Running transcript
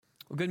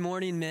Well, good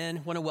morning, men.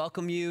 I want to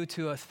welcome you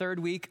to a third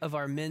week of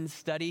our men's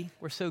study.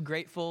 We're so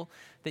grateful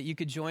that you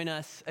could join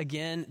us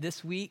again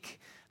this week.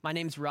 My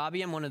name's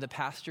Robbie. I'm one of the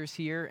pastors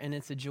here, and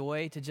it's a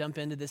joy to jump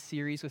into this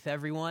series with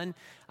everyone.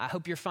 I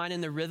hope you're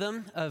finding the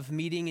rhythm of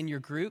meeting in your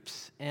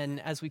groups.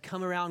 And as we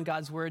come around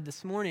God's Word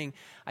this morning,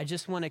 I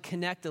just want to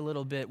connect a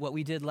little bit what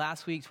we did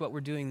last week to what we're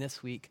doing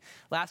this week.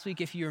 Last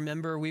week, if you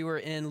remember, we were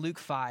in Luke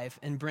 5,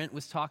 and Brent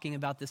was talking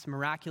about this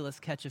miraculous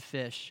catch of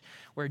fish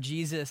where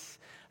Jesus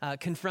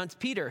confronts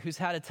Peter, who's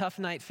had a tough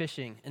night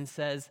fishing, and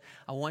says,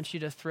 I want you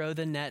to throw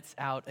the nets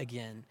out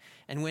again.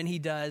 And when he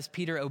does,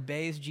 Peter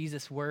obeys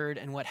Jesus' word,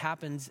 and what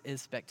happens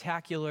is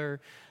spectacular.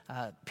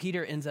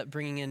 Peter ends up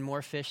bringing in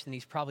more fish than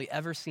he's probably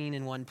ever seen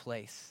in one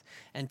place.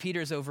 And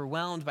Peter's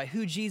overwhelmed by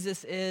who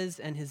Jesus is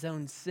and his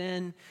own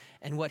sin.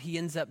 And what he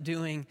ends up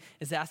doing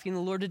is asking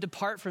the Lord to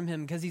depart from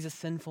him because he's a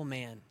sinful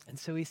man. And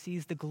so he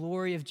sees the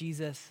glory of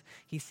Jesus.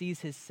 He sees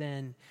his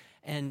sin.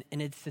 And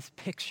it's this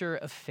picture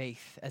of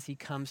faith as he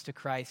comes to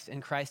Christ,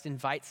 and Christ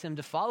invites him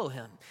to follow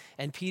him.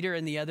 And Peter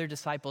and the other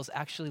disciples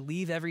actually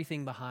leave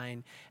everything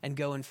behind and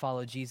go and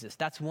follow Jesus.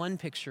 That's one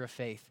picture of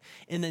faith.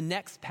 In the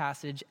next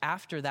passage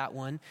after that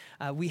one,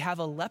 we have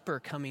a leper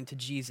coming to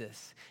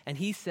Jesus. And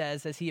he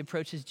says, as he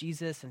approaches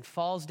Jesus and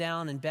falls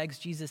down and begs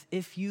Jesus,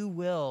 if you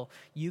will,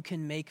 you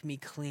can make me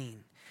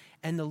clean.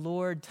 And the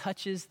Lord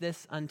touches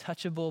this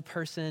untouchable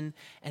person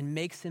and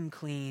makes him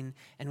clean,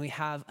 and we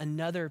have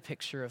another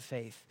picture of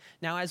faith.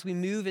 Now, as we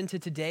move into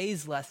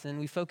today's lesson,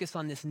 we focus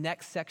on this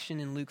next section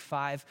in Luke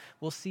 5.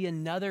 We'll see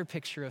another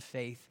picture of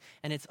faith,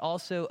 and it's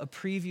also a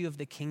preview of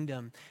the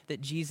kingdom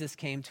that Jesus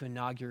came to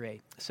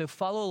inaugurate. So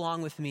follow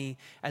along with me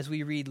as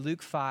we read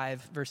Luke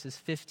 5, verses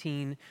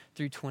 15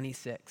 through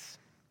 26.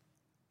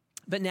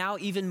 But now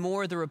even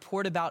more, the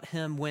report about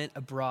him went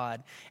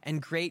abroad,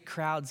 and great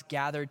crowds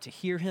gathered to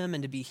hear him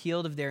and to be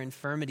healed of their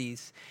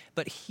infirmities.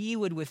 But he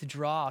would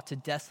withdraw to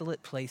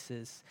desolate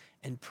places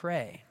and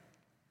pray.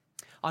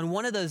 On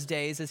one of those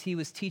days, as he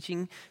was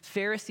teaching,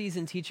 Pharisees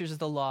and teachers of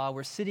the law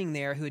were sitting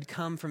there who had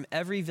come from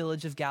every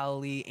village of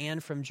Galilee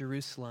and from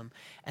Jerusalem,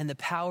 and the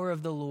power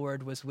of the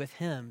Lord was with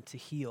him to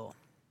heal.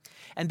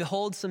 And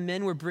behold, some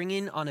men were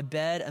bringing on a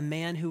bed a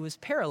man who was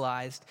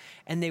paralyzed,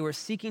 and they were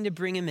seeking to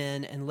bring him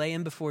in and lay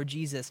him before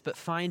Jesus. But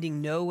finding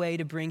no way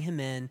to bring him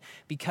in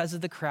because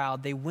of the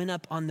crowd, they went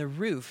up on the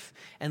roof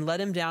and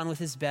let him down with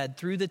his bed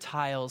through the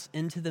tiles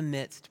into the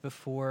midst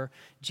before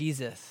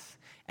Jesus.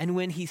 And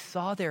when he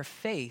saw their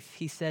faith,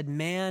 he said,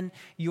 man,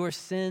 your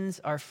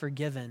sins are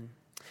forgiven.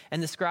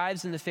 And the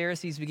scribes and the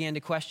Pharisees began to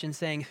question,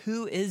 saying,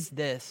 who is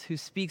this who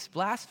speaks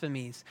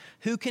blasphemies?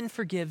 Who can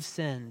forgive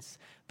sins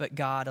but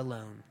God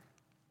alone?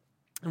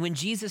 And when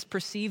Jesus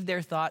perceived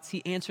their thoughts,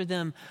 he answered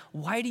them,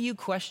 why do you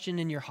question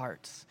in your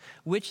hearts?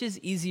 Which is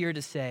easier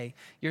to say,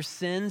 your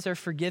sins are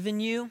forgiven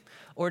you,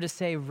 or to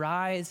say,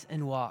 rise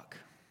and walk?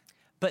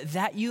 But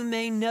that you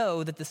may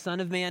know that the Son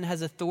of Man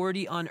has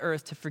authority on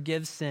earth to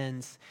forgive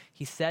sins,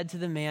 he said to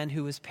the man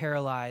who was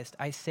paralyzed,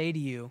 I say to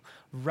you,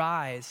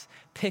 rise,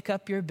 pick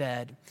up your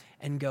bed,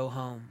 and go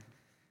home.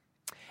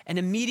 And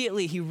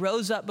immediately he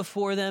rose up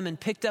before them and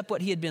picked up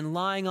what he had been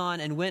lying on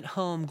and went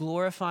home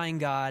glorifying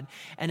God.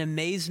 And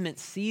amazement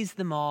seized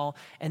them all,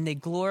 and they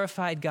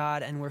glorified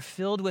God and were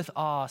filled with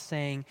awe,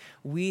 saying,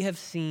 we have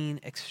seen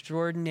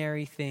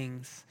extraordinary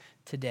things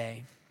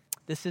today.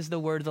 This is the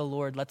word of the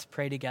Lord. Let's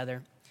pray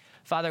together.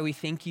 Father, we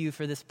thank you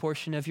for this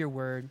portion of your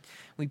word.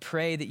 We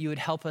pray that you would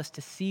help us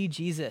to see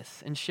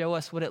Jesus and show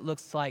us what it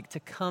looks like to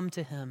come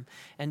to him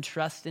and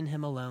trust in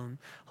him alone.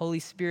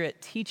 Holy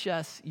Spirit, teach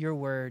us your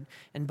word,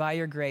 and by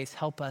your grace,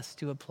 help us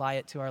to apply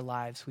it to our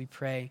lives. We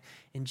pray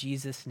in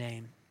Jesus'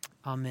 name.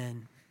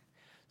 Amen.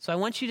 So I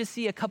want you to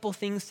see a couple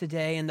things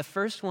today, and the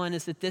first one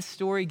is that this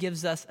story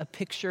gives us a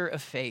picture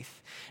of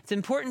faith. It's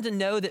important to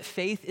know that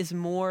faith is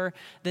more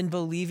than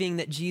believing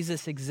that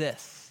Jesus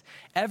exists.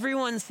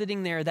 Everyone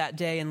sitting there that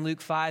day in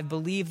Luke 5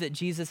 believed that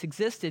Jesus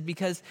existed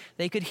because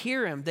they could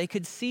hear him, they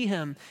could see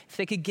him. If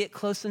they could get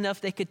close enough,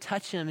 they could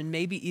touch him and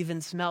maybe even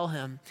smell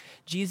him.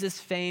 Jesus'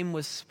 fame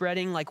was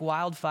spreading like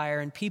wildfire,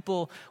 and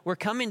people were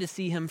coming to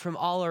see him from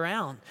all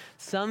around.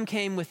 Some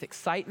came with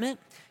excitement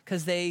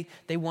because they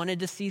wanted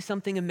to see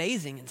something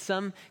amazing, and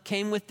some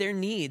came with their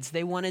needs.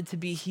 They wanted to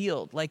be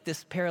healed, like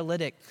this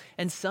paralytic.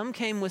 And some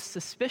came with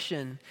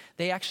suspicion.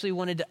 They actually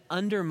wanted to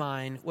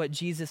undermine what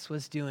Jesus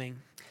was doing.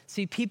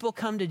 See, people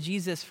come to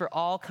Jesus for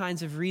all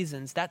kinds of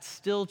reasons. That's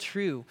still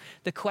true.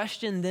 The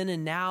question then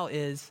and now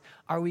is,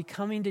 are we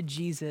coming to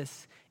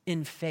Jesus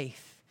in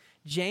faith?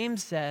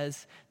 James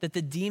says that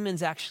the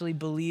demons actually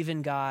believe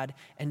in God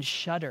and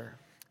shudder.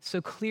 So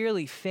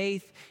clearly,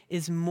 faith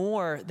is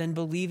more than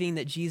believing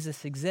that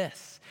Jesus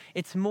exists.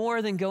 It's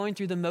more than going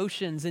through the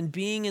motions and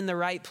being in the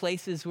right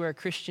places where a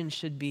Christian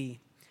should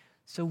be.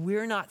 So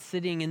we're not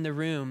sitting in the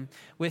room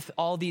with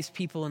all these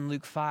people in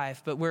Luke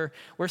 5, but we're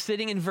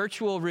sitting in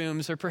virtual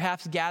rooms or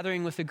perhaps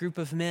gathering with a group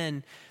of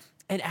men.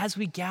 And as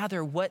we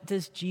gather, what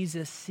does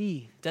Jesus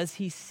see? Does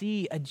he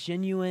see a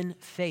genuine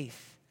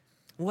faith?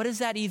 What does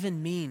that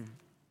even mean?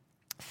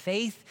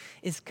 Faith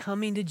is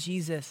coming to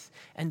Jesus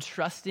and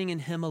trusting in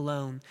him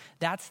alone.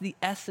 That's the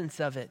essence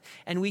of it.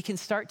 And we can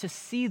start to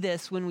see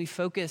this when we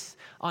focus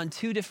on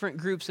two different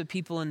groups of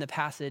people in the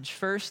passage.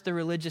 First, the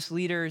religious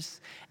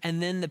leaders,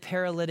 and then the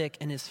paralytic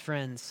and his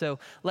friends. So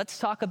let's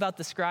talk about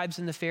the scribes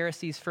and the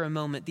Pharisees for a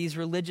moment. These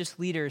religious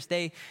leaders,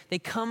 they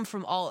come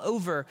from all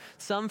over,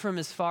 some from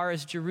as far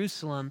as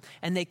Jerusalem,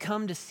 and they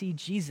come to see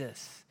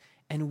Jesus.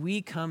 And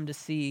we come to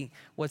see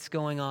what's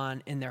going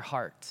on in their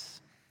hearts.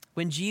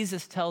 When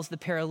Jesus tells the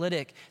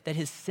paralytic that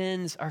his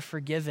sins are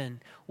forgiven,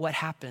 what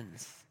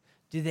happens?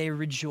 Do they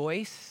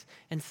rejoice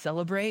and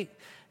celebrate?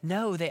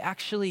 No, they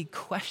actually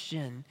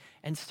question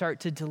and start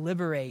to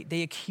deliberate.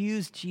 They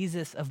accuse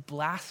Jesus of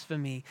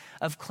blasphemy,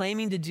 of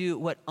claiming to do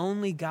what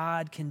only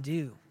God can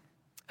do.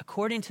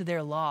 According to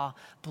their law,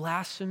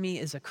 blasphemy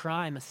is a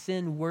crime, a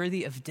sin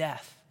worthy of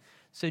death.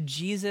 So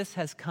Jesus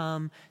has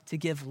come to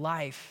give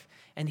life,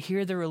 and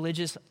here the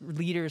religious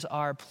leaders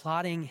are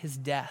plotting his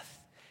death.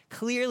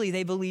 Clearly,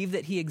 they believe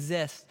that he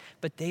exists,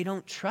 but they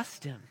don't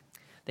trust him.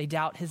 They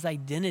doubt his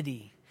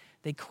identity.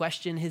 They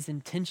question his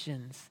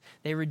intentions.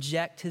 They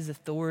reject his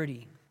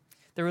authority.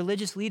 The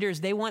religious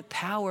leaders, they want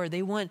power.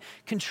 They want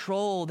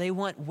control. They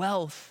want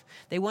wealth.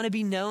 They want to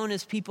be known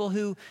as people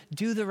who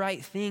do the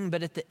right thing,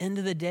 but at the end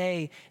of the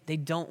day, they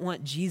don't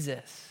want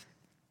Jesus.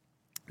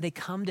 They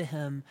come to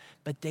him,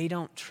 but they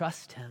don't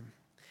trust him.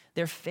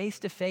 They're face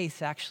to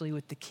face actually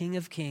with the King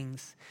of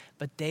Kings,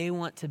 but they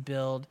want to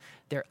build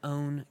their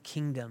own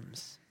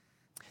kingdoms.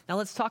 Now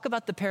let's talk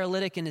about the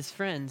paralytic and his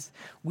friends.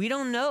 We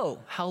don't know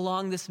how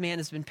long this man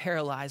has been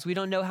paralyzed. We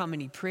don't know how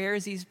many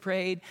prayers he's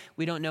prayed.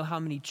 We don't know how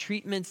many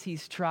treatments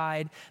he's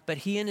tried, but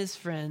he and his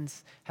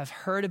friends have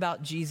heard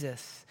about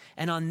Jesus.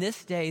 And on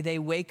this day, they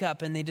wake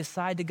up and they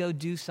decide to go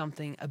do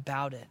something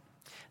about it.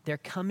 They're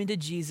coming to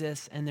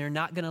Jesus and they're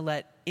not going to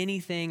let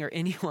anything or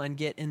anyone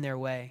get in their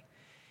way.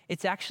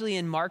 It's actually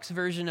in Mark's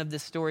version of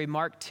this story,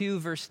 Mark 2,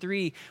 verse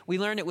 3, we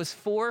learn it was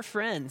 4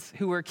 friends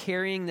who were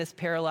carrying this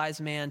paralyzed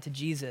man to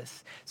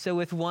Jesus. So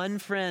with one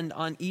friend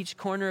on each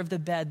corner of the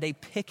bed, they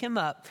pick him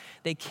up,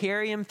 they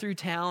carry him through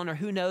town or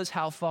who knows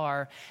how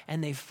far,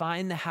 and they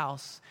find the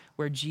house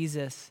where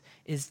Jesus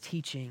is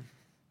teaching.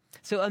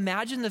 So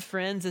imagine the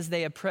friends as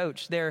they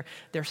approach. They're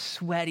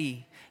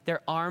sweaty,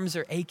 their arms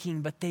are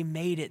aching, but they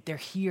made it, they're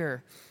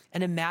here.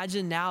 And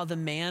imagine now the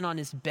man on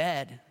his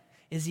bed.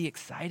 Is he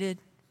excited?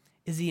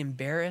 Is he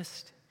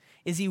embarrassed?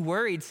 Is he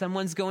worried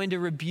someone's going to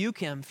rebuke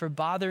him for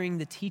bothering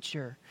the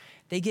teacher?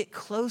 They get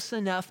close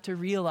enough to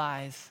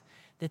realize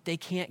that they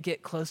can't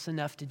get close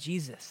enough to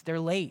Jesus. They're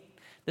late.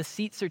 The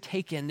seats are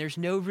taken. There's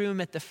no room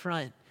at the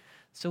front.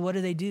 So what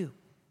do?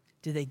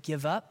 Do they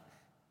give up?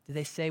 Do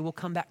they say, we'll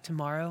come back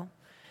tomorrow?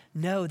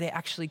 No, they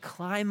actually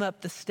climb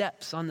up the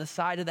steps on the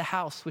side of the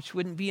house, which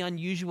wouldn't be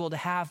unusual to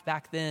have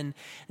back then.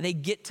 And they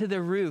get to the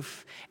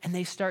roof and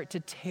they start to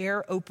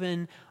tear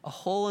open a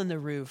hole in the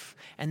roof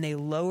and they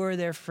lower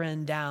their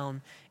friend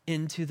down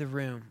into the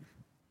room.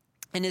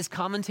 In his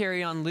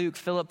commentary on Luke,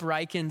 Philip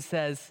Ryken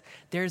says,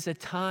 there's a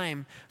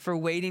time for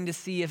waiting to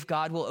see if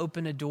God will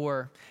open a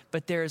door,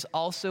 but there's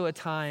also a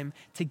time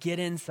to get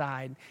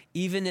inside,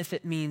 even if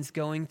it means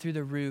going through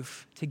the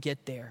roof to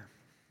get there.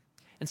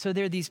 And so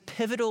there are these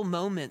pivotal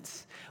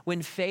moments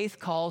when faith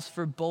calls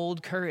for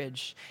bold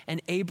courage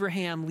and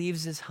Abraham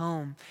leaves his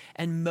home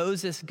and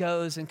Moses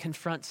goes and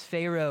confronts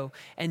Pharaoh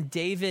and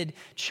David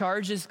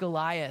charges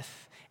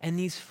Goliath and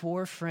these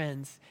 4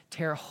 friends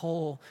tear a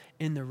hole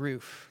in the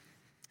roof.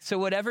 So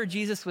whatever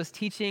Jesus was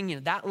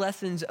teaching, that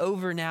lesson's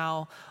over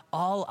now.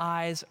 All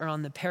eyes are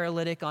on the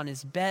paralytic on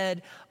his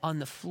bed, on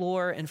the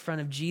floor in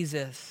front of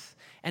Jesus.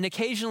 And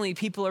occasionally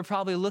people are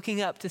probably looking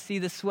up to see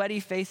the sweaty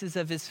faces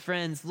of his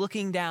friends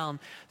looking down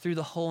through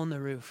the hole in the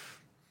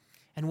roof.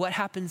 And what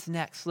happens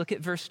next? Look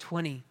at verse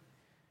 20. It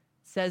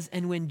says,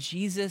 and when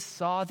Jesus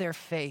saw their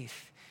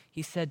faith,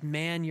 he said,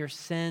 man, your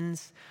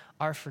sins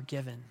are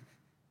forgiven.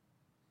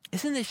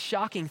 Isn't this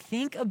shocking?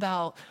 Think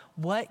about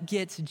what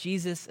gets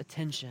Jesus'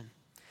 attention.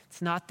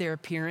 It's not their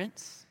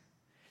appearance.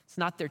 It's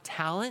not their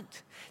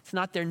talent. It's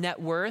not their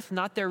net worth,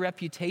 not their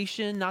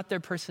reputation, not their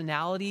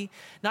personality,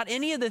 not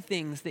any of the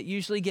things that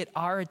usually get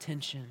our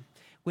attention.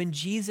 When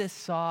Jesus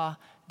saw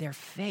their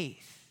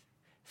faith,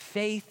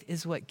 faith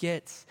is what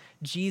gets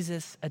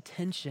Jesus'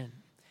 attention.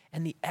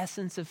 And the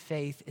essence of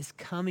faith is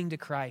coming to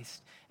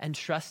Christ and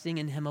trusting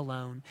in him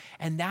alone.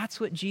 And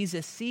that's what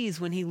Jesus sees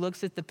when he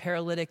looks at the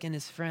paralytic and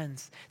his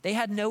friends. They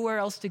had nowhere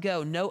else to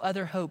go, no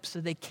other hope, so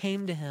they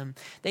came to him.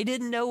 They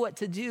didn't know what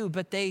to do,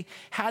 but they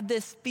had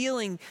this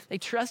feeling. They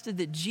trusted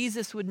that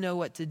Jesus would know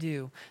what to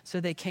do, so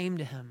they came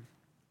to him.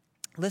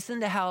 Listen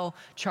to how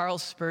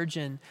Charles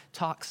Spurgeon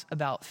talks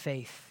about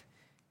faith.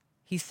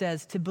 He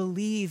says, to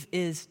believe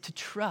is to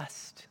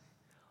trust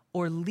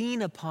or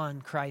lean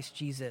upon Christ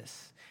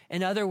Jesus.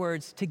 In other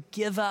words, to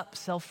give up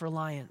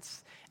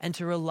self-reliance and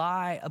to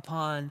rely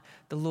upon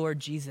the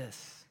Lord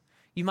Jesus.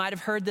 You might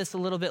have heard this a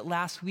little bit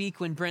last week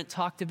when Brent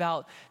talked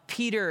about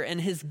Peter and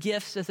his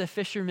gifts as a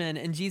fisherman,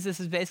 and Jesus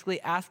is basically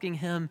asking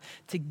him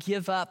to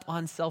give up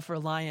on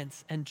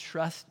self-reliance and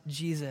trust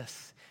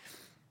Jesus.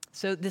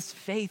 So this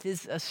faith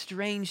is a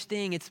strange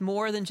thing. It's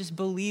more than just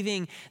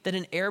believing that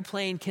an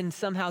airplane can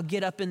somehow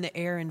get up in the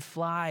air and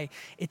fly.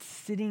 It's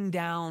sitting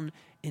down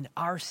in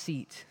our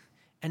seat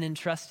and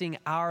entrusting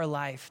our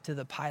life to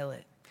the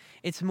pilot.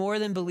 It's more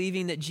than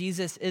believing that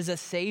Jesus is a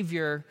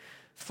savior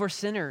for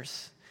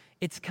sinners.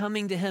 It's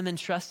coming to him and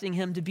trusting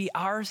him to be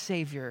our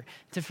savior,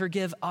 to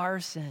forgive our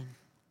sin.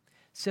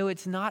 So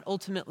it's not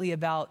ultimately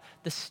about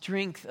the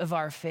strength of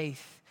our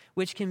faith,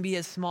 which can be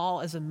as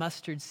small as a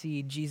mustard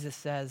seed, Jesus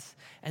says,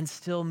 and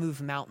still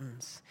move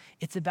mountains.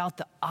 It's about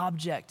the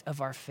object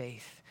of our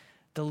faith,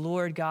 the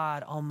Lord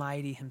God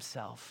Almighty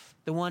himself,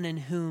 the one in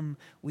whom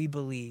we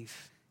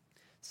believe.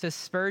 So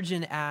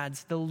Spurgeon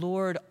adds, the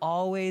Lord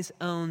always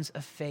owns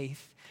a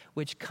faith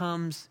which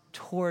comes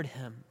toward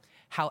him,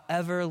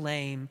 however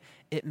lame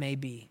it may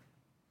be.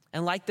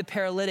 And like the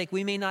paralytic,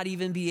 we may not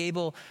even be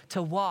able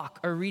to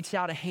walk or reach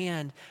out a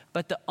hand,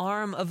 but the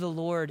arm of the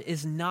Lord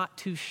is not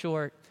too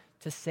short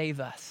to save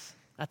us.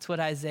 That's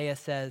what Isaiah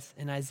says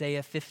in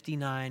Isaiah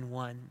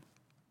 59:1.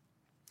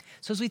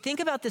 So as we think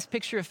about this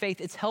picture of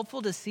faith, it's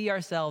helpful to see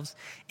ourselves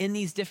in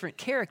these different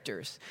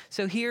characters.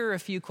 So here are a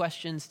few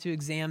questions to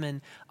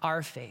examine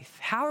our faith.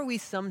 How are we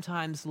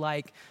sometimes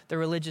like the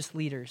religious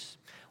leaders?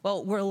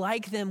 Well, we're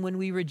like them when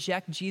we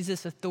reject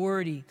Jesus'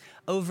 authority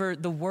over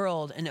the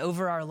world and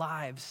over our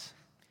lives.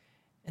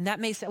 And that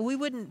may say, we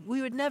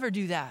would never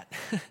do that.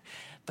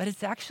 But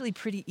it's actually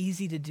pretty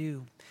easy to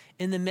do.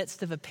 In the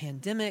midst of a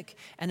pandemic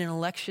and an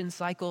election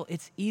cycle,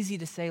 it's easy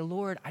to say,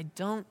 Lord, I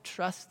don't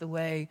trust the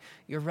way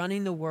you're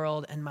running the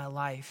world and my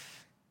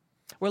life.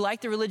 We're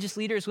like the religious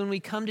leaders when we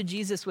come to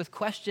Jesus with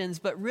questions,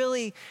 but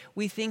really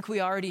we think we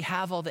already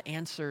have all the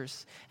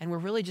answers, and we're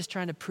really just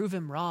trying to prove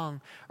him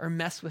wrong or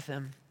mess with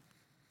him.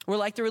 We're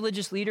like the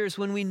religious leaders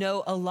when we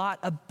know a lot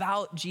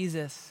about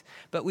Jesus,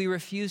 but we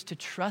refuse to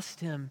trust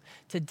him,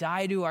 to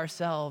die to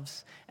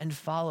ourselves and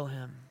follow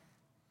him.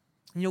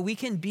 You know, we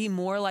can be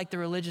more like the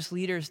religious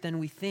leaders than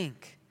we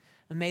think.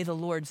 And may the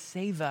Lord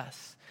save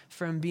us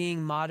from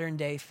being modern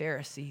day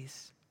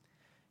Pharisees.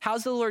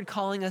 How's the Lord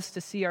calling us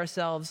to see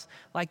ourselves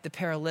like the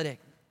paralytic?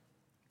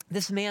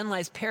 This man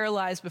lies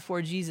paralyzed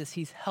before Jesus.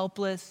 He's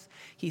helpless.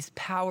 He's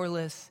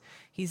powerless.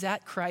 He's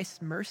at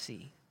Christ's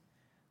mercy.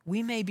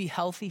 We may be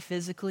healthy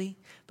physically,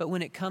 but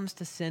when it comes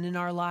to sin in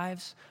our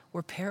lives,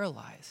 we're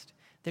paralyzed.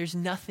 There's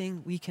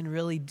nothing we can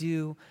really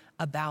do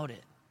about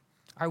it.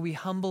 Are we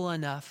humble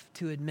enough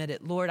to admit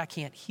it? Lord, I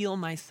can't heal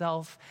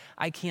myself.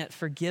 I can't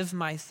forgive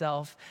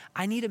myself.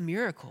 I need a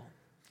miracle.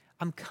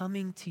 I'm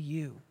coming to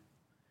you.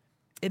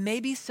 It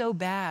may be so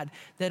bad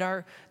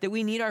that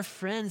we need our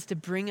friends to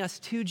bring us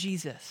to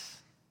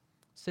Jesus.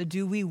 So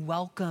do we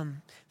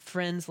welcome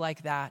friends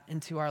like that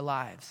into our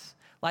lives?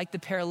 Like the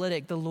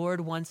paralytic, the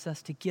Lord wants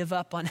us to give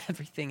up on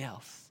everything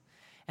else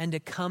and to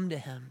come to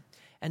him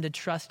and to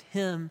trust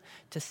him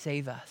to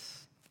save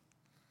us.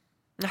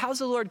 Now, how's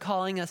the Lord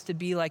calling us to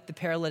be like the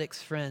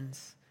paralytic's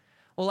friends?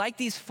 Well, like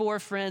these 4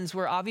 friends,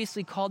 we're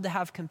obviously called to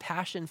have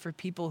compassion for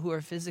people who are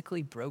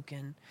physically broken.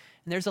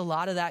 And there's a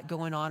lot of that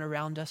going on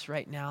around us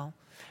right now.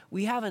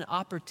 We have an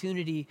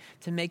opportunity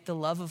to make the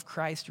love of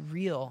Christ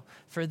real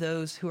for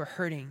those who are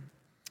hurting.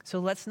 So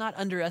let's not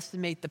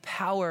underestimate the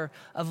power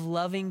of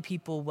loving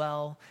people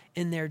well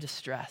in their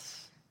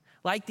distress.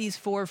 Like these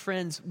 4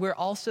 friends, we're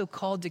also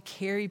called to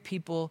carry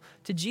people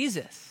to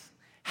Jesus.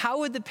 How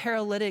would the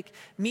paralytic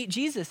meet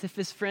Jesus if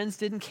his friends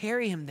didn't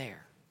carry him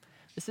there?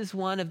 This is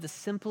one of the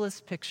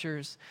simplest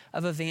pictures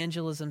of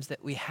evangelisms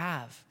that we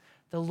have.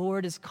 The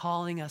Lord is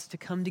calling us to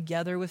come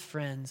together with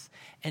friends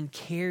and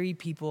carry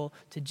people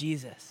to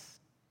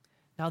Jesus.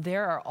 Now,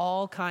 there are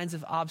all kinds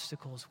of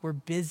obstacles. We're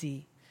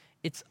busy.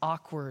 It's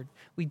awkward.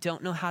 We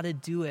don't know how to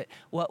do it.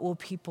 What will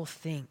people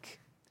think?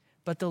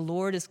 But the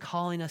Lord is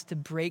calling us to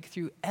break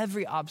through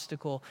every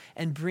obstacle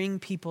and bring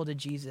people to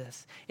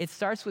Jesus. It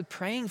starts with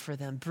praying for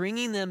them,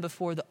 bringing them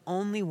before the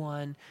only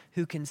one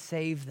who can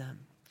save them.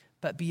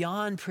 But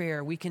beyond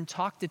prayer, we can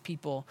talk to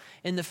people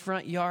in the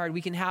front yard.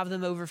 We can have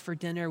them over for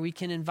dinner. We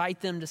can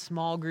invite them to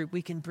small group.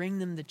 We can bring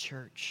them to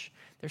church.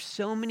 There's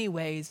so many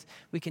ways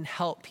we can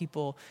help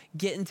people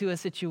get into a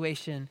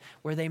situation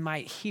where they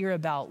might hear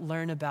about,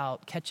 learn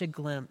about, catch a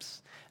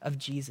glimpse of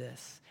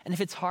Jesus. And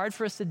if it's hard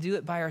for us to do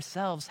it by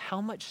ourselves,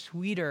 how much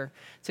sweeter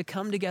to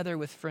come together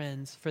with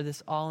friends for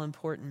this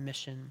all-important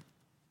mission.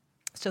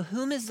 So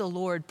whom is the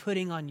Lord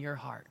putting on your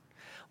heart?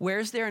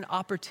 Where's there an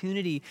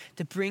opportunity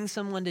to bring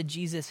someone to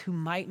Jesus who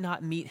might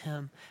not meet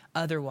him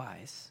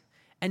otherwise?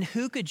 And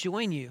who could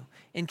join you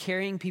in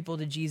carrying people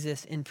to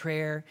Jesus in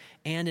prayer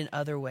and in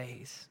other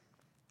ways?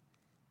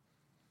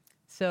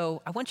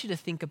 So I want you to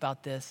think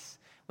about this.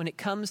 When it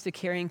comes to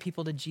carrying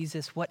people to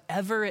Jesus,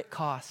 whatever it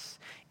costs,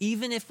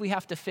 even if we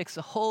have to fix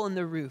a hole in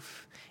the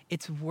roof,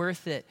 it's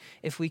worth it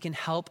if we can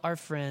help our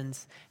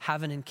friends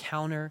have an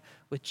encounter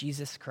with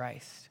Jesus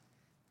Christ.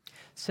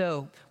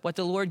 So what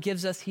the Lord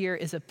gives us here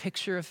is a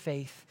picture of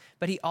faith,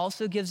 but he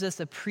also gives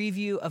us a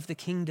preview of the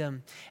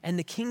kingdom. And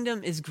the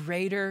kingdom is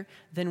greater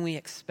than we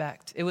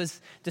expect. It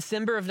was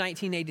December of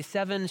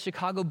 1987. The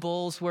Chicago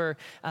Bulls were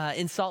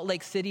in Salt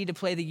Lake City to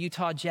play the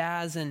Utah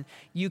Jazz. And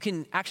you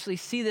can actually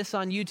see this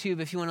on YouTube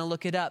if you want to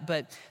look it up.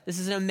 But this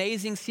is an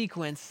amazing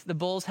sequence. The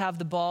Bulls have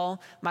the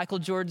ball. Michael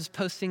Jordan's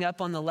posting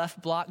up on the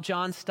left block.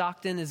 John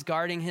Stockton is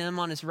guarding him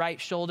on his right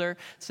shoulder.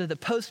 So the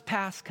post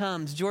pass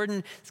comes.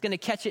 Jordan is going to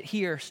catch it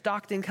here.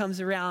 Stockton comes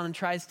around and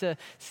tries to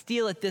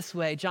steal it this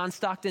way. John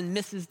Stockton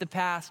misses the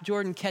pass.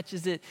 Jordan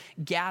catches it,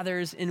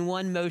 gathers in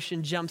one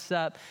motion, jumps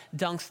up,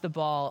 dunks the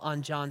ball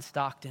on John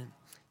Stockton.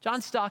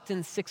 John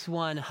Stockton's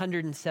 6'1",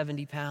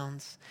 170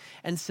 pounds.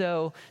 And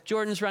so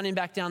Jordan's running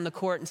back down the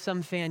court and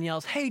some fan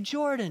yells, "Hey,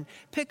 Jordan,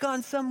 pick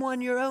on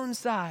someone your own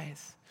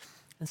size."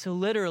 And so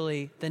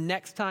literally the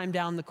next time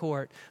down the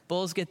court,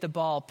 Bulls get the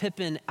ball,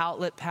 Pippen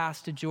outlet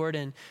pass to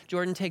Jordan.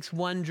 Jordan takes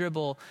one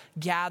dribble,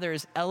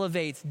 gathers,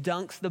 elevates,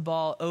 dunks the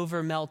ball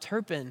over Mel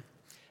Turpin.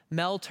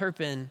 Mel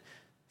Turpin,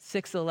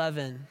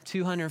 6'11",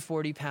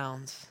 240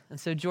 pounds. And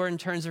so Jordan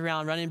turns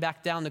around, running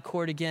back down the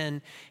court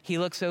again. He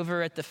looks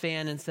over at the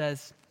fan and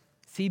says,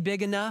 "Is he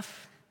big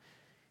enough?"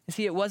 You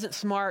see, it wasn't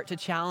smart to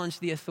challenge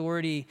the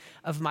authority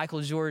of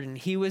Michael Jordan.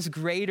 He was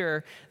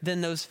greater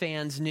than those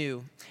fans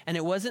knew. And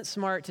it wasn't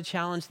smart to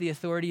challenge the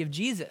authority of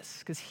Jesus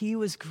because he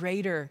was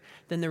greater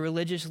than the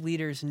religious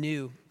leaders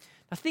knew.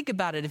 Now think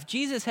about it. If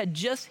Jesus had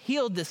just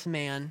healed this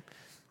man,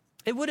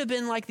 it would have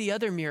been like the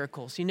other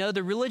miracles. You know,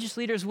 the religious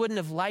leaders wouldn't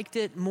have liked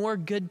it, more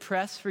good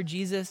press for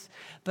Jesus,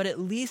 but at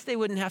least they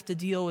wouldn't have to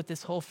deal with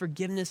this whole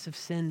forgiveness of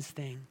sins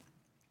thing.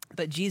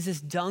 But Jesus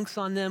dunks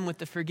on them with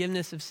the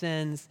forgiveness of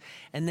sins,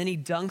 and then he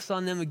dunks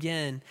on them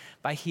again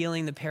by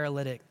healing the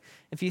paralytic.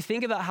 If you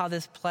think about how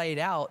this played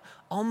out,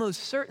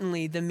 almost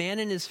certainly the man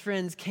and his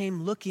friends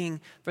came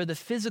looking for the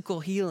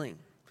physical healing.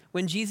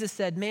 When Jesus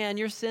said, "Man,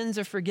 your sins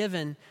are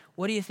forgiven,"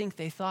 what do you think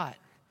they thought?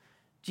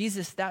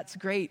 "Jesus, that's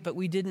great, but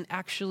we didn't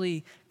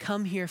actually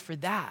come here for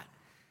that."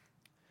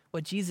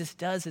 What Jesus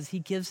does is he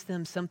gives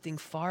them something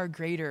far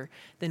greater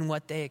than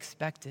what they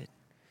expected.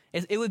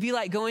 It would be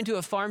like going to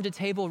a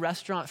farm-to-table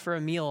restaurant for a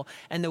meal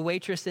and the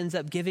waitress ends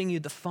up giving you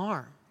the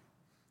farm.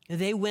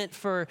 They went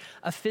for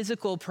a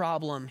physical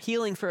problem,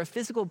 healing for a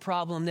physical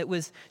problem that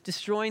was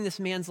destroying this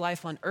man's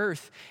life on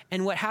earth.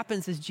 And what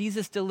happens is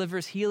Jesus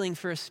delivers healing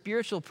for a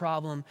spiritual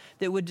problem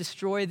that would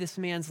destroy this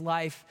man's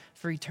life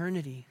for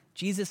eternity.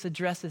 Jesus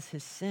addresses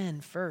his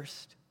sin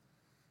first.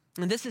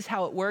 And this is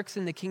how it works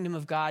in the kingdom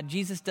of God.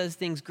 Jesus does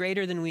things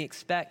greater than we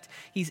expect.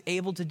 He's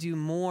able to do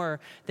more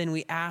than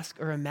we ask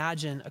or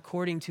imagine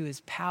according to his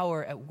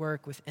power at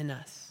work within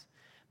us.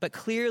 But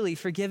clearly,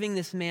 forgiving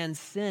this man's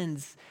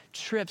sins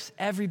trips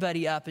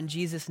everybody up, and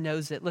Jesus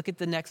knows it. Look at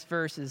the next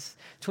verses,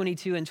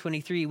 22 and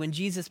 23. When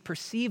Jesus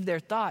perceived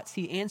their thoughts,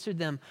 he answered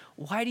them,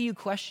 "Why do you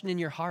question in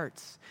your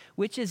hearts?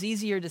 Which is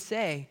easier to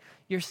say,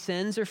 'Your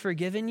sins are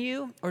forgiven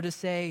you,' or to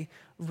say,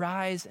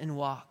 'Rise and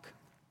walk'?"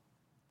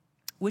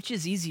 Which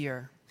is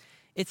easier?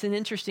 It's an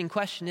interesting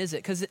question, is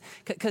it?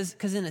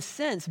 Because in a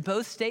sense,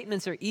 both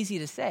statements are easy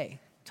to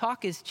say.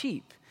 Talk is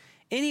cheap.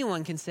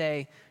 Anyone can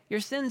say, "Your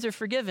sins are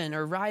forgiven,"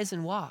 or "Rise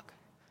and walk."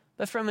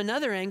 But from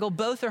another angle,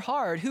 both are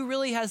hard. Who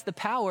really has the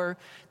power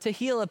to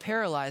heal a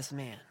paralyzed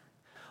man?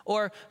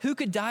 Or who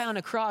could die on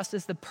a cross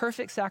as the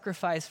perfect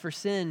sacrifice for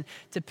sin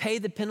to pay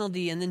the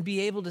penalty and then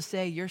be able to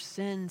say, "Your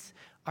sins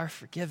are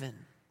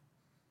forgiven"?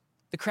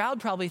 The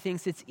crowd probably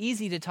thinks it's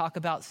easy to talk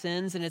about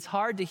sins and it's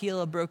hard to heal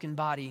a broken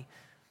body.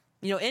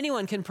 You know,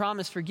 anyone can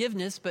promise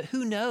forgiveness, but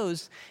who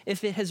knows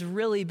if it has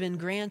really been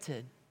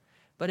granted?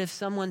 But if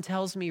someone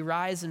tells me,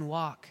 "Rise and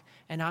walk,"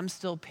 and I'm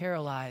still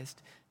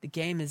paralyzed, the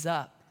game is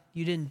up.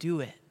 You didn't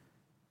do it.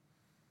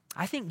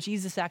 I think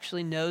Jesus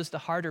actually knows the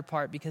harder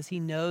part because he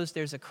knows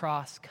there's a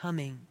cross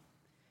coming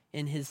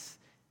in his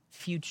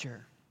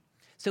future.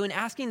 So in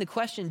asking the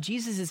question,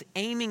 Jesus is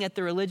aiming at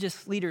the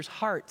religious leaders'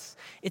 hearts.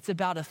 It's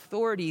about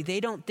authority. They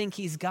don't think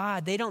he's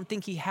God. They don't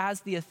think he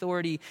has the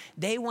authority.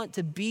 They want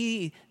to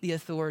be the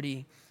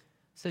authority.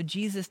 So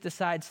Jesus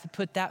decides to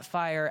put that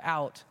fire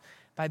out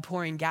by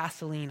pouring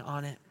gasoline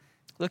on it.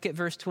 Look at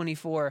verse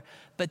 24.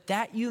 "But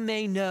that you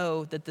may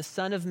know that the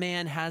Son of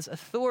Man has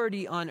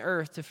authority on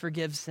earth to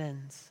forgive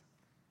sins."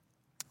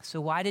 So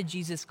why did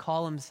Jesus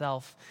call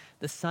himself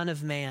the Son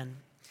of Man?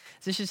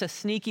 Is this just a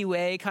sneaky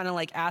way, kind of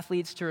like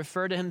athletes, to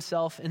refer to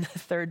himself in the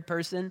third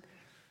person?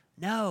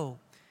 No,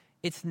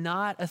 it's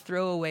not a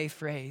throwaway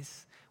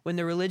phrase. When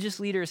the religious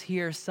leaders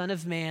hear Son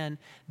of Man,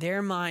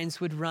 their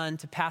minds would run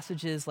to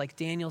passages like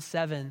Daniel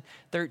 7,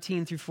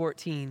 13 through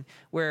 14,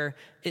 where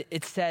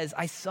it says,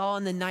 "I saw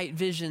in the night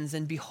visions,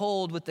 and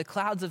behold, with the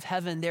clouds of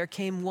heaven, there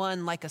came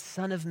one like a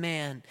son of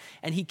man.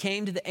 And he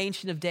came to the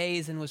Ancient of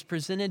Days and was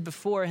presented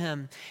before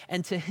him.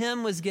 And to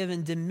him was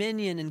given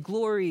dominion and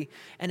glory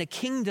and a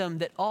kingdom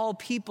that all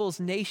peoples,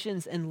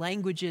 nations, and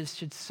languages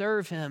should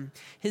serve him.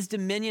 His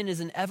dominion is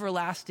an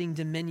everlasting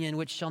dominion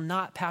which shall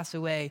not pass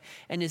away,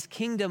 and his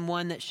kingdom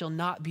one that shall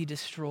not be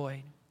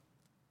destroyed."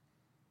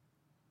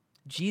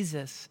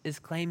 Jesus is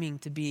claiming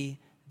to be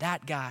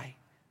that guy,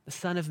 the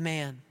Son of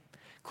Man.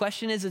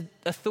 Question his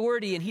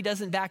authority, and he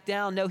doesn't back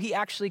down. No, he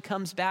actually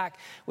comes back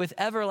with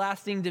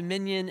everlasting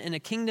dominion and a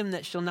kingdom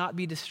that shall not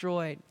be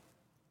destroyed.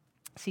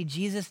 See,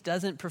 Jesus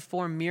doesn't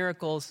perform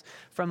miracles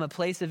from a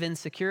place of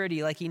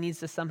insecurity like he needs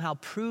to somehow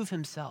prove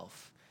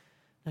himself.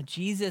 Now,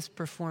 Jesus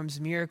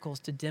performs miracles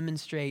to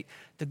demonstrate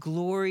the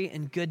glory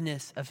and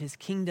goodness of his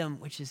kingdom,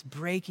 which is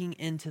breaking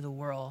into the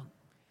world.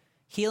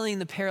 Healing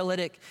the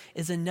paralytic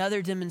is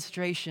another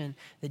demonstration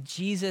that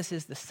Jesus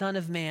is the Son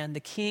of Man, the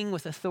King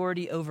with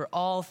authority over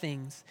all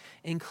things,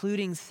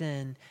 including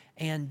sin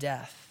and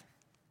death.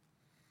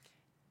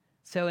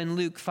 So in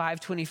Luke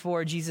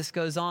 5:24, Jesus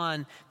goes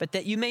on, but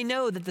that you may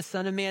know that the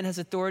Son of Man has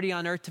authority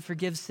on earth to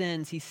forgive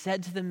sins, he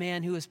said to the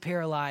man who was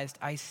paralyzed,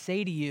 I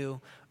say to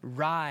you,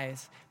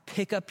 rise,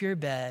 pick up your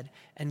bed,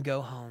 and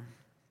go home.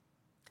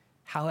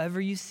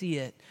 However you see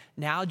it,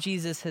 now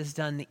Jesus has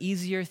done the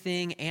easier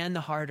thing and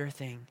the harder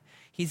thing.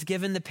 He's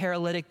given the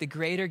paralytic the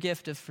greater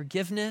gift of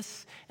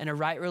forgiveness and a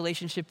right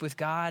relationship with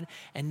God,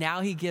 and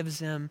now he gives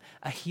him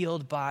a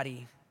healed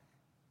body.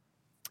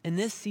 In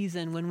this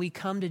season, when we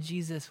come to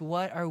Jesus,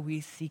 what are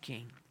we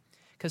seeking?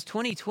 Because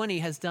 2020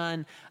 has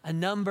done a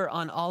number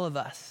on all of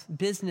us.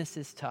 Business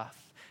is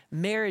tough.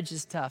 Marriage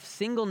is tough.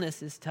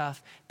 Singleness is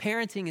tough.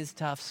 Parenting is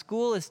tough.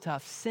 School is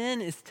tough.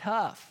 Sin is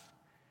tough.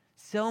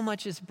 So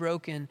much is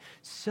broken.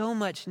 So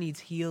much needs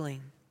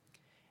healing.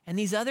 And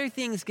these other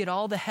things get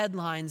all the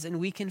headlines, and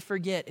we can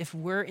forget if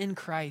we're in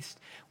Christ,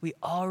 we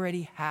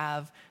already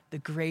have the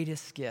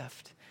greatest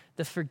gift.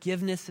 The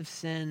forgiveness of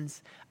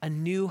sins, a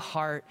new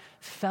heart,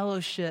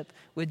 fellowship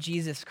with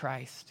Jesus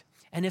Christ.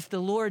 And if the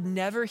Lord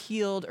never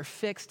healed or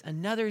fixed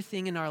another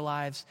thing in our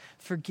lives,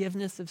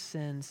 forgiveness of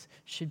sins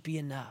should be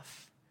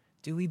enough.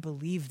 Do we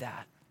believe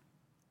that?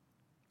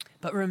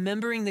 But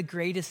remembering the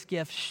greatest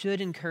gift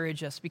should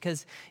encourage us,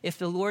 because if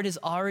the Lord has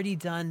already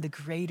done the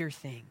greater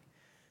thing,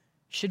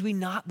 should we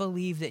not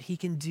believe that he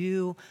can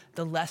do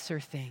the lesser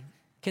thing?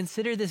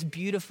 Consider this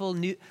beautiful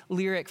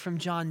lyric from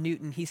John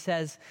Newton. He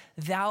says,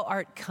 thou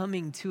art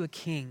coming to a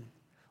king,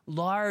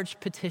 large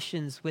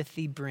petitions with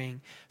thee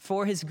bring,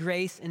 for his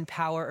grace and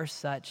power are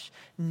such,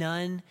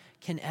 none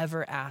can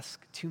ever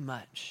ask too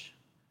much.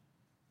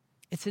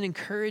 It's an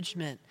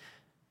encouragement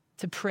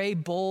to pray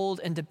bold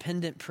and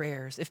dependent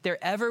prayers. If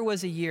there ever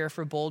was a year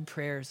for bold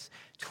prayers,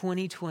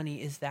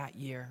 2020 is that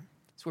year.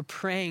 So we're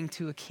praying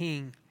to a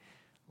king.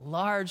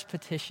 Large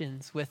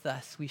petitions with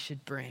us we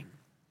should bring.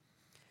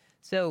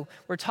 So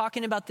we're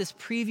talking about this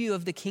preview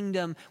of the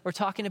kingdom. We're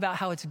talking about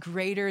how it's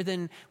greater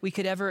than we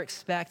could ever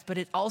expect, but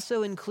it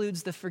also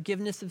includes the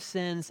forgiveness of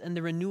sins and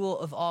the renewal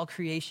of all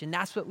creation.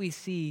 That's what we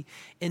see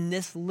in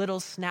this little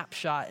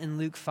snapshot in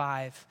Luke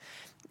 5.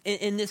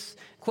 In this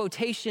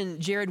quotation,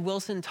 Jared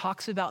Wilson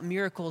talks about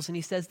miracles, and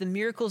he says the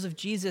miracles of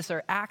Jesus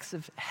are acts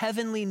of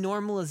heavenly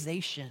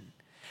normalization,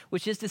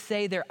 which is to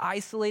say they're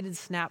isolated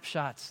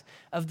snapshots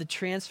of the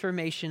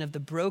transformation of the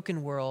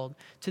broken world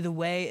to the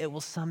way it will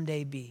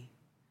someday be.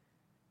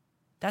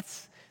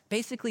 That's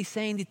basically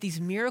saying that these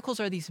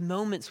miracles are these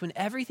moments when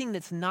everything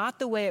that's not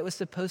the way it was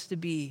supposed to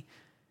be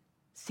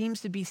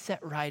seems to be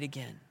set right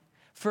again.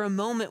 For a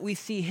moment, we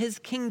see his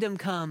kingdom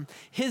come,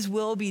 his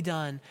will be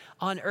done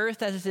on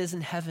earth as it is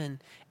in heaven.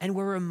 And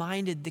we're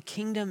reminded the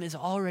kingdom is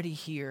already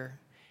here,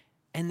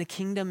 and the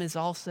kingdom is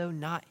also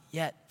not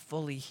yet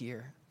fully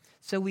here.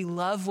 So we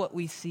love what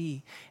we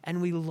see,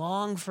 and we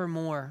long for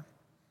more.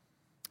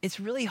 It's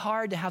really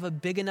hard to have a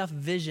big enough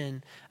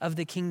vision of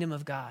the kingdom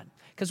of God.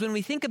 Because when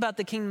we think about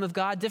the kingdom of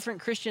God, different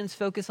Christians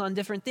focus on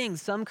different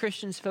things. Some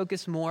Christians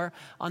focus more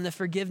on the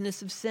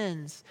forgiveness of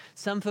sins.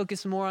 Some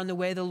focus more on the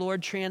way the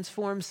Lord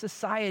transforms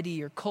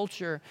society or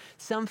culture.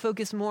 Some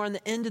focus more on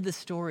the end of the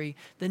story,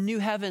 the new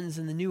heavens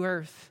and the new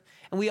earth.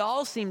 And we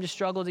all seem to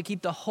struggle to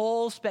keep the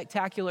whole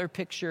spectacular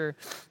picture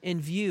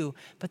in view.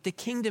 But the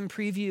kingdom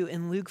preview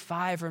in Luke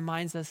 5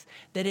 reminds us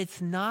that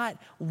it's not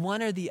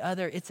one or the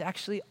other. It's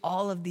actually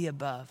all of the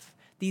above.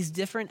 These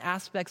different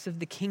aspects of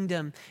the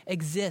kingdom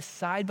exist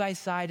side by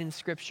side in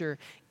Scripture,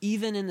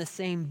 even in the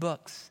same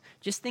books.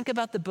 Just think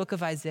about the book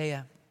of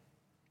Isaiah.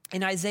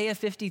 In Isaiah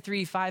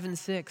 53, 5 and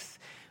 6,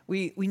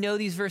 we know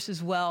these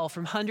verses well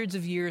from hundreds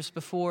of years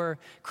before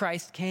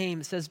Christ came.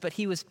 It says, but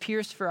he was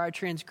pierced for our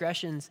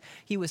transgressions.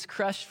 He was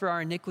crushed for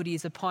our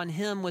iniquities. Upon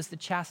him was the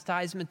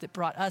chastisement that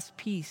brought us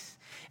peace.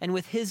 And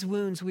with his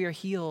wounds we are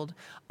healed.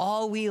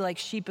 All we like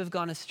sheep have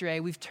gone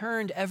astray. We've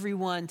turned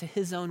everyone to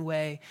his own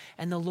way.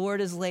 And the Lord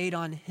has laid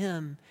on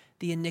him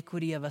the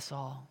iniquity of us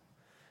all.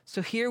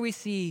 So here we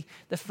see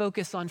the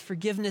focus on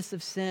forgiveness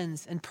of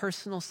sins and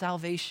personal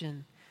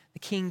salvation. The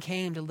King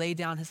came to lay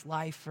down his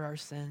life for our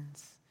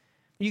sins.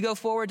 You go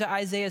forward to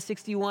Isaiah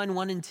 61,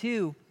 1 and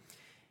 2,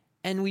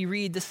 and we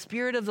read, the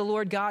Spirit of the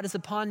Lord God is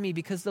upon me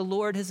because the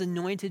Lord has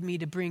anointed me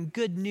to bring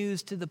good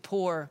news to the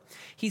poor.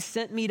 He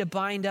sent me to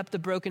bind up the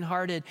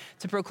brokenhearted,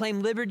 to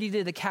proclaim liberty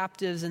to the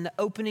captives and the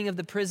opening of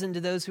the prison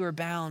to those who are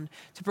bound,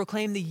 to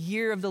proclaim the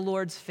year of the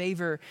Lord's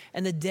favor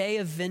and the day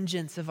of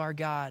vengeance of our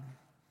God.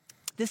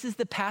 This is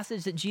the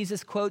passage that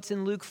Jesus quotes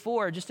in Luke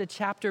 4, just a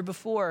chapter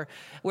before,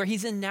 where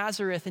he's in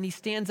Nazareth and he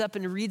stands up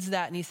and reads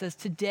that and he says,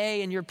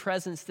 today in your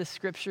presence, this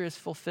scripture is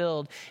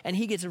fulfilled. And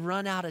he gets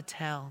run out of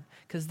town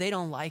because they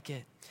don't like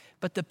it.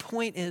 But the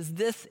point is,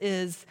 this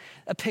is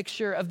a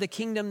picture of the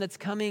kingdom that's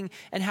coming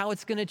and how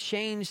it's going to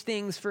change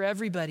things for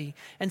everybody.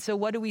 And so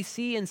what do we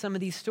see in some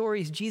of these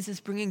stories? Jesus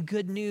bringing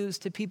good news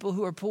to people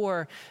who are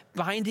poor,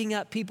 binding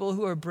up people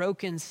who are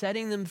broken,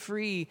 setting them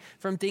free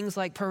from things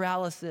like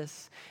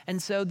paralysis.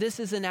 And so this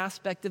is an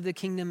aspect of the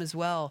kingdom as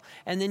well.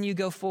 And then you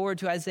go forward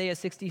to Isaiah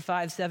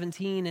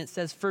 65:17. It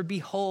says, for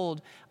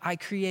behold, I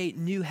create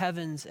new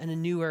heavens and a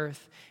new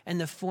earth,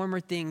 and the former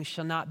things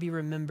shall not be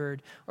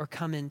remembered or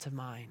come into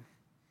mind.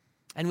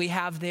 And we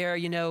have there,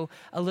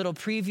 a little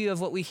preview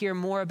of what we hear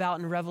more about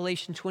in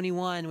Revelation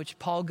 21, which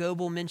Paul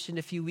Goebel mentioned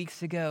a few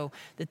weeks ago,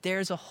 that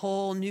there's a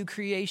whole new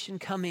creation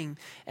coming.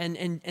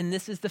 And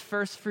this is the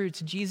first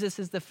fruits. Jesus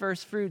is the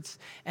first fruits.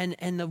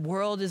 And the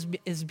world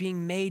is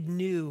being made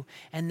new.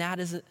 And that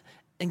is an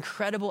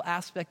incredible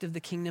aspect of the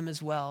kingdom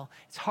as well.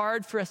 It's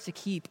hard for us to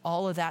keep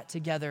all of that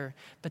together,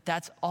 but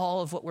that's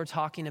all of what we're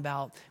talking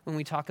about when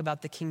we talk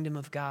about the kingdom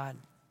of God.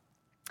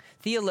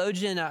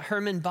 Theologian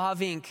Herman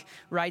Bavinck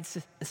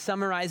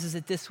summarizes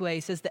it this way.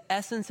 He says, the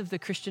essence of the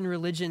Christian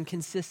religion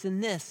consists in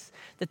this,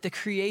 that the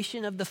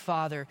creation of the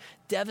Father,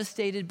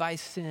 devastated by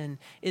sin,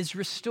 is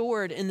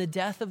restored in the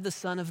death of the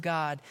Son of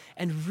God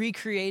and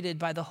recreated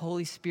by the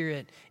Holy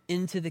Spirit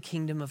into the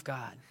kingdom of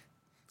God.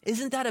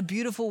 Isn't that a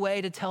beautiful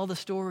way to tell the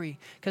story?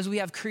 Because we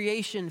have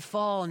creation,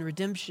 fall, and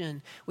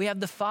redemption. We have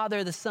the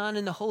Father, the Son,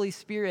 and the Holy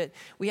Spirit.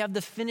 We have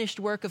the finished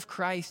work of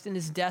Christ in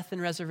his death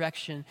and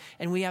resurrection.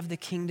 And we have the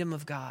kingdom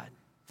of God.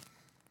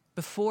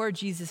 Before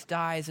Jesus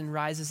dies and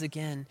rises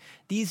again,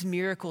 these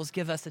miracles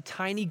give us a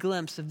tiny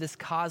glimpse of this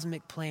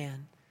cosmic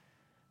plan.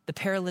 The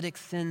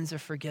paralytic's sins are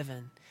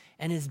forgiven,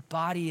 and his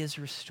body is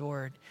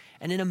restored.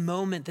 And in a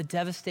moment, the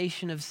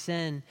devastation of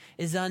sin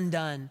is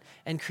undone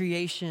and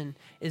creation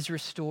is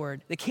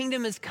restored. The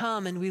kingdom has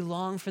come, and we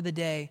long for the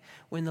day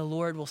when the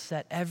Lord will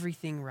set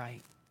everything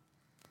right.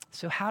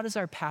 So how does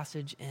our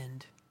passage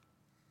end?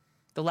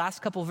 The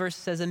last couple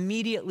verses says,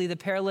 immediately the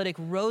paralytic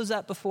rose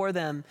up before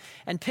them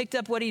and picked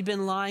up what he'd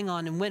been lying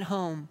on and went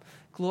home,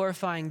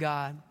 glorifying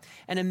God.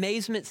 And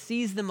amazement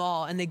seized them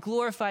all, and they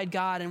glorified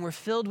God and were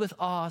filled with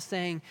awe,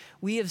 saying,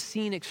 we have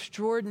seen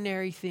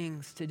extraordinary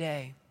things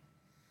today.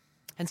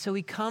 And so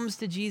he comes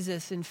to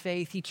Jesus in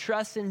faith. He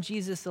trusts in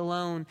Jesus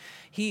alone.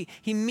 He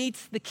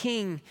meets the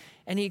King,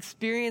 and he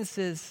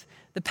experiences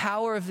the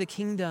power of the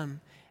kingdom.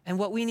 And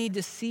what we need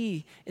to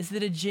see is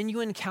that a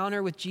genuine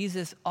encounter with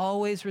Jesus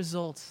always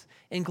results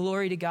in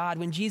glory to God.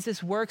 When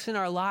Jesus works in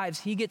our lives,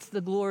 he gets the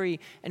glory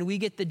and we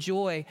get the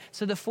joy.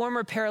 So the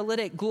former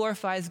paralytic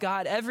glorifies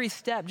God every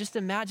step. Just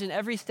imagine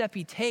every step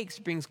he takes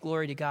brings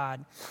glory to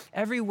God.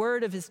 Every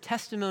word of his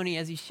testimony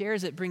as he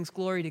shares it brings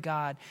glory to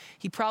God.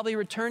 He probably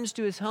returns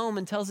to his home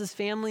and tells his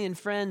family and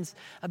friends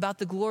about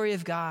the glory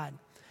of God.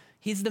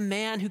 He's the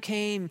man who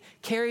came,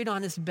 carried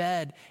on his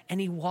bed,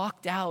 and he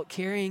walked out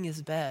carrying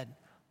his bed.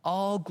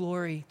 All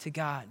glory to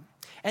God.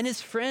 And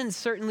his friends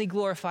certainly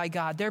glorify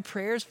God. Their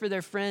prayers for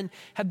their friend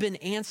have been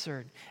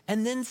answered.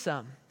 And then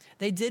some.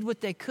 They did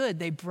what they could.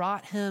 They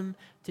brought him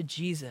to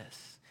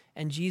Jesus.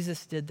 And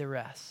Jesus did the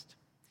rest.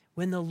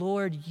 When the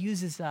Lord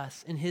uses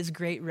us in his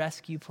great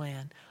rescue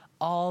plan,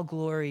 all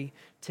glory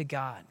to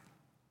God.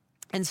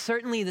 And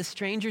certainly the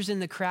strangers in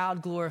the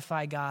crowd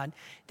glorify God.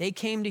 They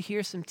came to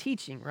hear some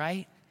teaching,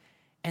 right?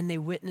 And they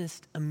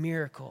witnessed a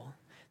miracle.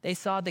 They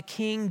saw the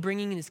King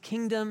bringing his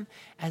kingdom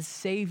as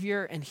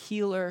Savior and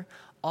healer.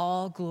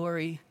 All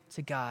glory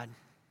to God.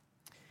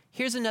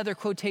 Here's another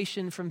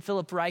quotation from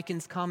Philip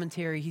Ryken's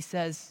commentary. He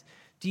says,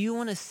 do you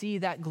want to see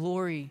that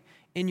glory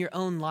in your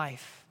own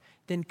life?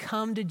 Then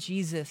come to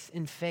Jesus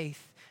in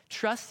faith,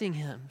 trusting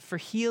him for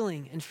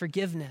healing and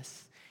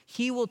forgiveness.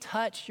 He will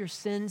touch your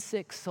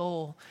sin-sick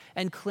soul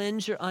and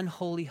cleanse your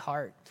unholy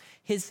heart.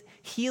 His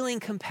healing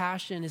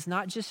compassion is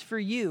not just for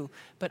you,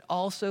 but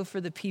also for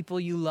the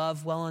people you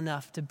love well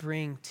enough to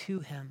bring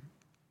to him.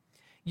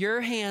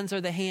 Your hands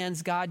are the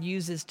hands God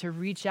uses to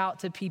reach out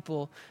to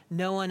people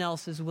no one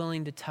else is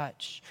willing to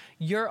touch.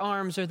 Your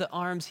arms are the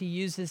arms he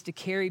uses to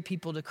carry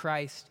people to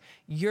Christ.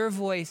 Your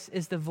voice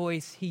is the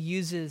voice he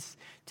uses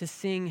to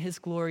sing his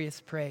glorious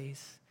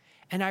praise.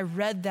 And I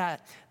read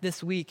that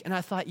this week and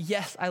I thought,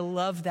 yes, I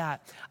love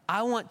that.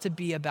 I want to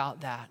be about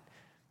that.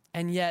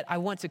 And yet I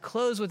want to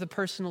close with a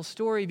personal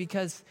story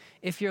because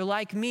if you're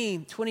like me,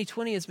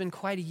 2020 has been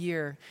quite a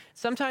year.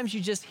 Sometimes you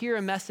just hear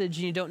a message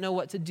and you don't know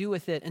what to do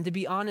with it. And to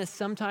be honest,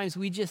 sometimes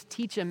we just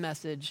teach a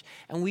message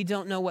and we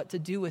don't know what to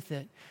do with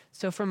it.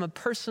 So from a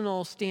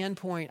personal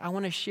standpoint, I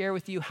want to share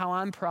with you how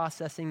I'm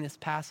processing this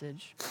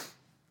passage.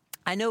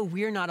 I know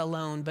we're not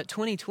alone, but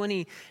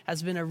 2020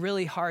 has been a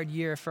really hard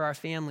year for our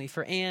family,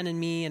 for Ann and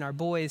me and our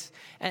boys.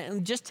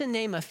 And just to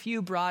name a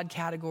few broad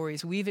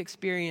categories, we've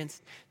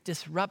experienced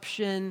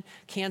disruption,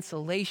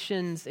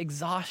 cancellations,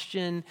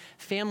 exhaustion,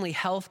 family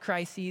health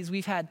crises.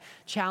 We've had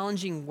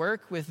challenging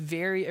work with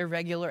very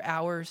irregular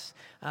hours.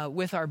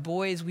 With our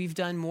boys, we've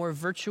done more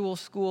virtual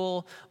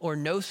school or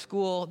no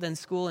school than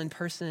school in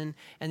person.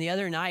 And the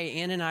other night,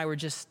 Ann and I were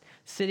just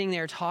sitting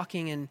there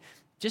talking and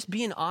just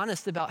being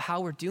honest about how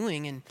we're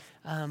doing.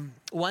 And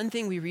one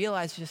thing we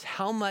realized just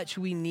how much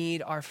we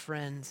need our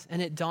friends.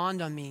 And it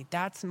dawned on me,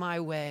 that's my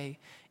way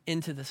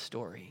into the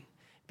story.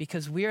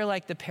 Because we are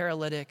like the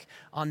paralytic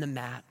on the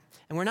mat.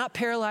 And we're not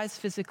paralyzed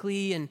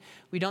physically, and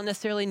we don't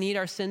necessarily need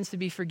our sins to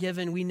be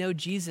forgiven. We know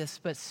Jesus,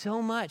 but so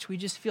much, we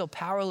just feel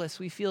powerless.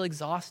 We feel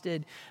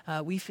exhausted.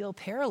 We feel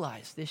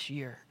paralyzed this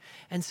year.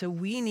 And so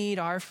we need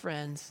our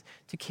friends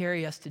to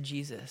carry us to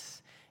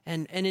Jesus.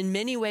 And in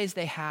many ways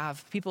they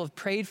have. People have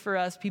prayed for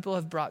us. People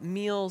have brought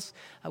meals.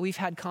 We've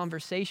had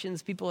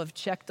conversations. People have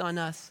checked on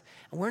us.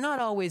 And we're not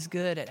always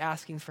good at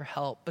asking for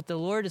help, but the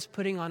Lord is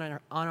putting on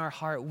our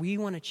heart, we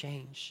want to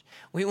change.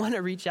 We want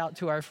to reach out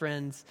to our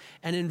friends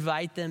and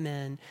invite them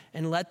in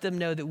and let them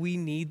know that we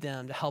need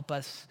them to help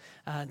us,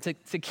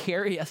 to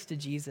carry us to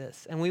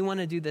Jesus. And we want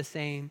to do the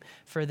same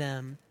for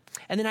them.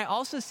 And then I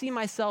also see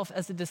myself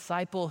as a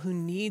disciple who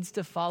needs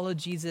to follow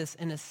Jesus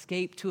and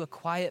escape to a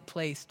quiet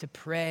place to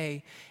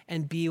pray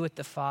and be with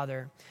the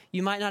Father.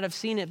 You might not have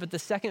seen it, but the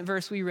second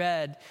verse we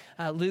read,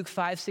 Luke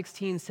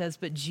 5:16 says,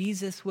 "But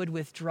Jesus would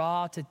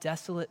withdraw to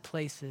desolate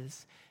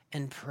places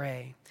and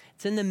pray."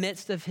 It's in the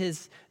midst of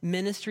his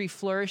ministry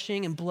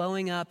flourishing and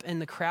blowing up, and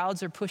the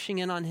crowds are pushing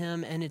in on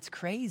him, and it's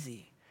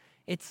crazy.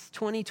 It's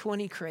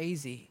 2020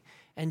 crazy.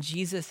 And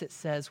Jesus, it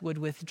says, would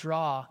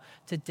withdraw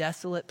to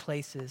desolate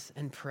places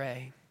and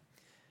pray.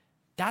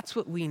 That's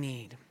what we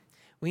need.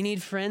 We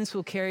need friends who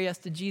will carry us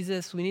to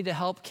Jesus. We need to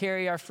help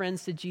carry our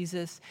friends to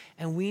Jesus.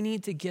 And we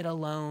need to get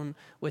alone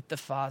with the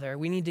Father.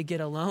 We need to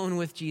get alone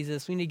with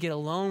Jesus. We need to get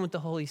alone with the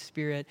Holy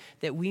Spirit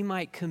that we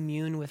might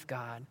commune with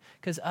God.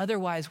 Because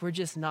otherwise, we're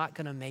just not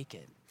going to make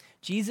it.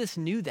 Jesus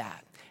knew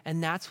that,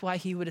 and that's why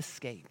he would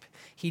escape.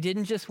 He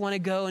didn't just want to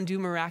go and do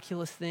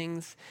miraculous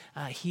things.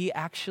 He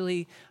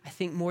actually, I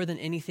think more than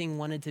anything,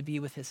 wanted to be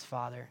with his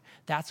Father.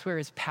 That's where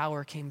his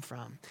power came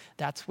from.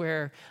 That's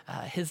where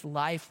his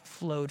life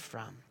flowed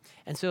from.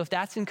 And so if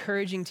that's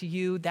encouraging to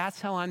you,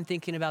 that's how I'm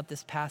thinking about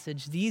this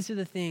passage. These are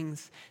the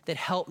things that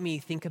help me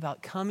think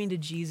about coming to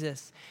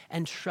Jesus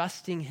and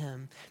trusting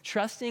him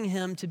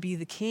to be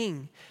the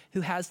King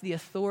who has the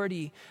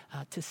authority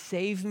to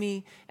save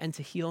me and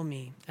to heal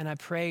me. And I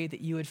pray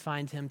that you would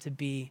find him to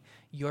be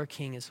your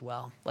King as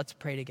well. Let's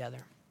pray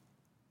together.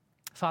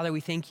 Father,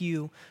 we thank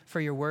you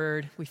for your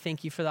word. We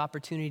thank you for the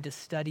opportunity to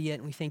study it,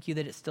 and we thank you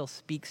that it still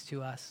speaks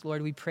to us.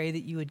 Lord, we pray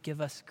that you would give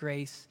us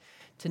grace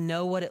to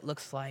know what it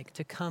looks like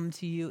to come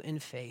to you in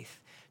faith,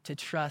 to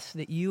trust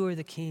that you are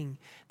the King,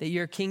 that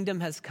your kingdom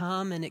has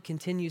come and it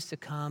continues to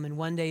come, and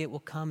one day it will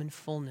come in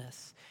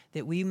fullness,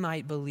 that we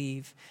might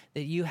believe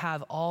that you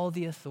have all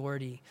the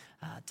authority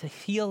to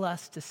heal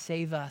us, to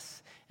save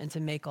us, and to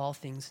make all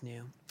things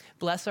new.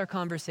 Bless our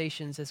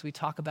conversations as we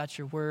talk about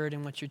your word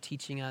and what you're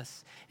teaching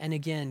us. And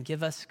again,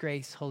 give us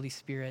grace, Holy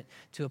Spirit,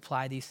 to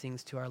apply these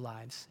things to our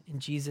lives. In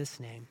Jesus'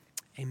 name,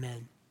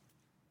 amen.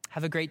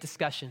 Have a great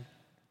discussion.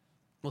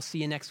 We'll see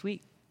you next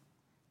week.